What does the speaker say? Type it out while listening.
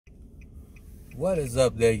What is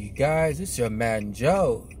up there, you guys? It's your man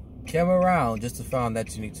Joe. Came around just to find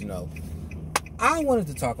that you need to know. I wanted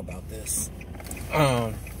to talk about this.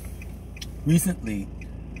 Recently,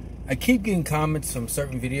 I keep getting comments from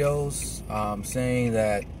certain videos saying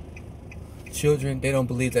that they don't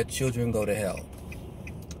believe that children go to hell.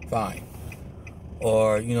 Fine.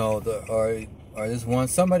 Or, you know, or this one,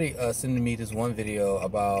 somebody sending me this one video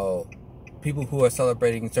about people who are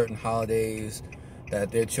celebrating certain holidays, that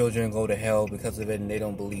their children go to hell because of it, and they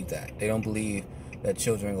don't believe that. They don't believe that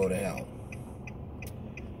children go to hell.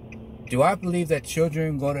 Do I believe that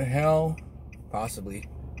children go to hell? Possibly.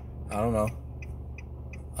 I don't know.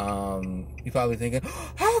 You're probably thinking,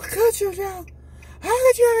 how could you, Joe? How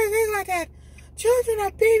could you ever think like that? Children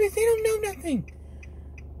are babies. They don't know nothing.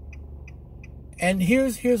 And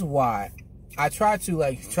here's why. I try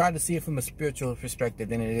to see it from a spiritual perspective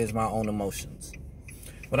than it is my own emotions.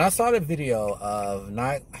 When I saw the video of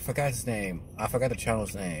I forgot his name. I forgot the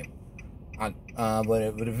channel's name. But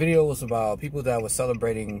the video was about people that were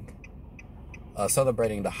celebrating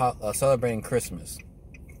Christmas,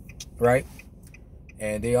 right?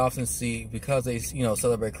 And they often see, because they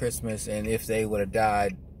celebrate Christmas, and if they would have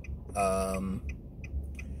died,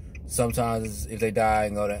 sometimes if they die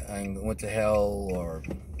and went to hell, or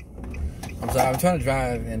I'm sorry, I'm trying to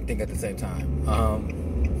drive and think at the same time.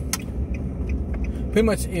 Pretty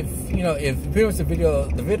much, the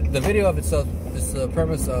video of itself is the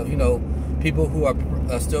premise of, people who are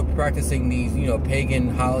still practicing these, pagan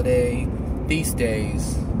holiday feast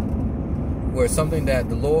days, where something that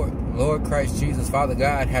the Lord Christ Jesus, Father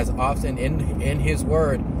God, has often in His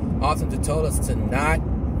Word, often told us to not,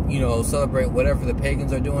 celebrate whatever the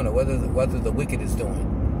pagans are doing, or whether the wicked is doing,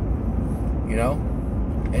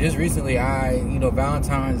 And just recently,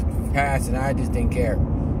 Valentine's passed, and I just didn't care.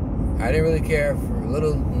 I didn't really care for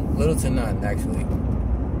little to none, actually,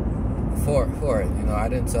 for it. I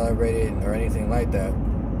didn't celebrate it or anything like that.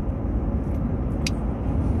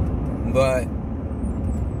 But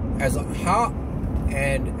as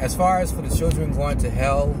far as for the children going to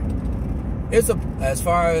hell, as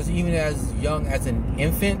far as even as young as an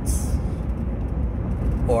infant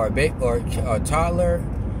or a toddler,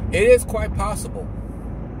 it is quite possible.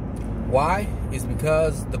 Why? It's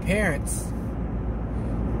because the parents.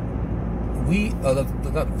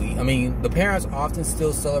 The parents often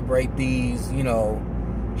still celebrate these,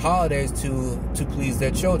 holidays to please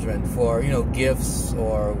their children for, gifts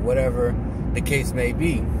or whatever the case may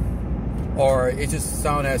be. Or it just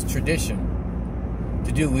sounds as tradition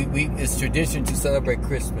to do. It's tradition to celebrate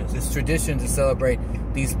Christmas. It's tradition to celebrate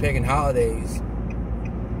these pagan holidays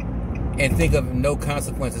and think of no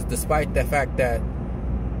consequences, despite the fact that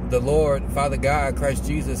the Lord, Father God, Christ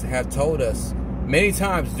Jesus have told us many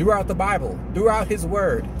times throughout the Bible, throughout His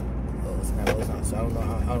Word. Oh, it's kind of on, so I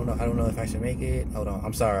don't know if I should make it. Hold on.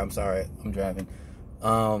 I'm sorry. I'm driving.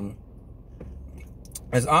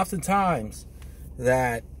 As oftentimes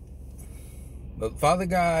that Father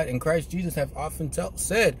God and Christ Jesus have often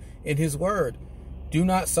said in His Word, do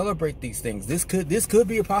not celebrate these things. This could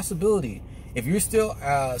be a possibility. If you're still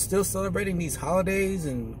celebrating these holidays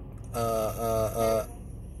and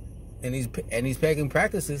these pagan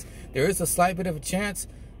practices, there is a slight bit of a chance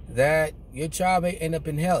that your child may end up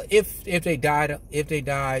in hell. If they died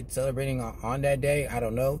celebrating on that day, I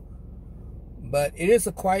don't know, but it's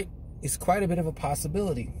quite a bit of a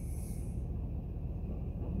possibility.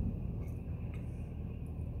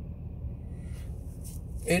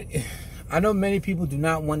 I know many people do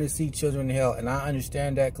not want to see children in hell, and I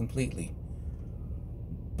understand that completely.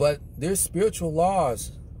 But there's spiritual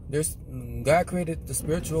laws. God created the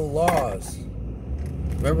spiritual laws.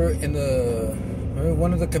 Remember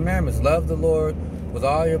one of the commandments, love the Lord with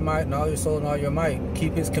all your might and all your soul and all your might.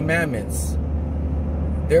 Keep His commandments.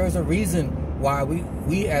 There is a reason why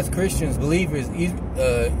we as Christians, believers,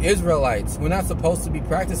 Israelites, we're not supposed to be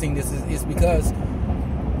practicing this. Is because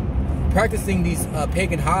practicing these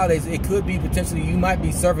pagan holidays, it could be potentially you might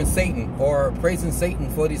be serving Satan or praising Satan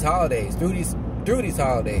for these holidays, through these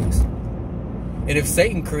holidays. And if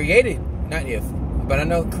Satan created, not if, but I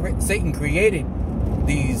know Satan created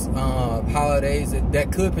these holidays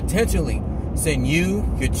that could potentially send you,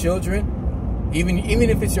 your children, even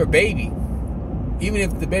if it's your baby, even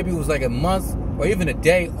if the baby was like a month or even a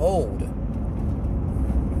day old,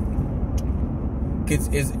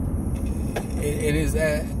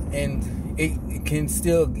 and it can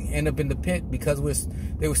still end up in the pit because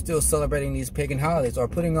they were still celebrating these pagan holidays, or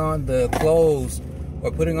putting on the clothes,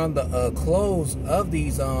 or putting on the clothes of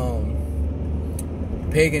these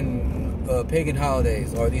pagan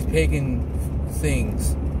holidays, or these pagan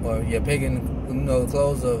things, or pagan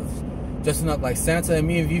clothes of dressing up like Santa. I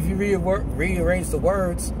mean, if you rearrange the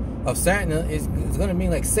words of Santa, it's going to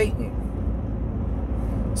mean like Satan.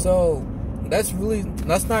 So let's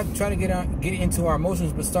not try to get into our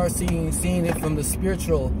emotions, but start seeing it from the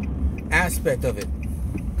spiritual aspect of it.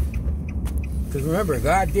 Because remember,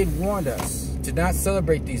 God did warn us to not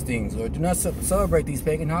celebrate these things, or do not celebrate these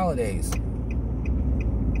pagan holidays.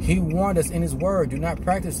 He warned us in His Word, do not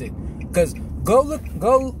practice it. Because go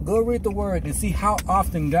read the Word and see how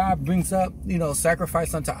often God brings up,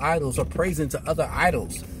 sacrifice unto idols or praise unto other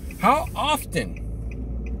idols. How often?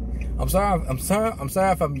 I'm sorry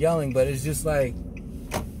if I'm yelling, but it's just like,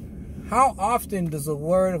 how often does the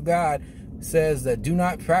Word of God says that do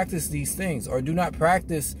not practice these things, or do not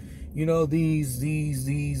practice, these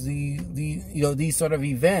sort of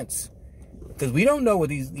events? Because we don't know where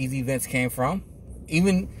these events came from.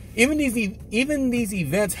 Even these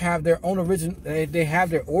events have their own origin. They have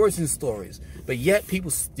their origin stories, but yet people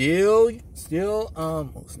still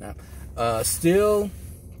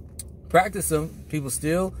practice them. People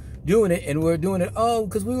still doing it, and we're doing it. Oh,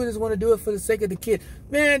 because we just want to do it for the sake of the kid.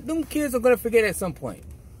 Man, them kids are gonna forget at some point.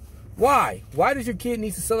 Why? Why does your kid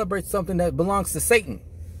need to celebrate something that belongs to Satan?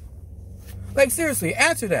 Like, seriously,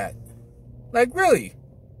 answer that. Like, really?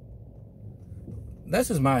 That's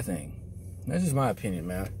just my thing. That's just my opinion,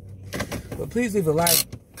 man. But please leave a like,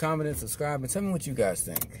 comment, and subscribe, and tell me what you guys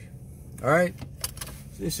think. Alright?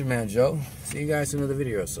 This is your man, Joe. See you guys in another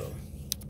video or so.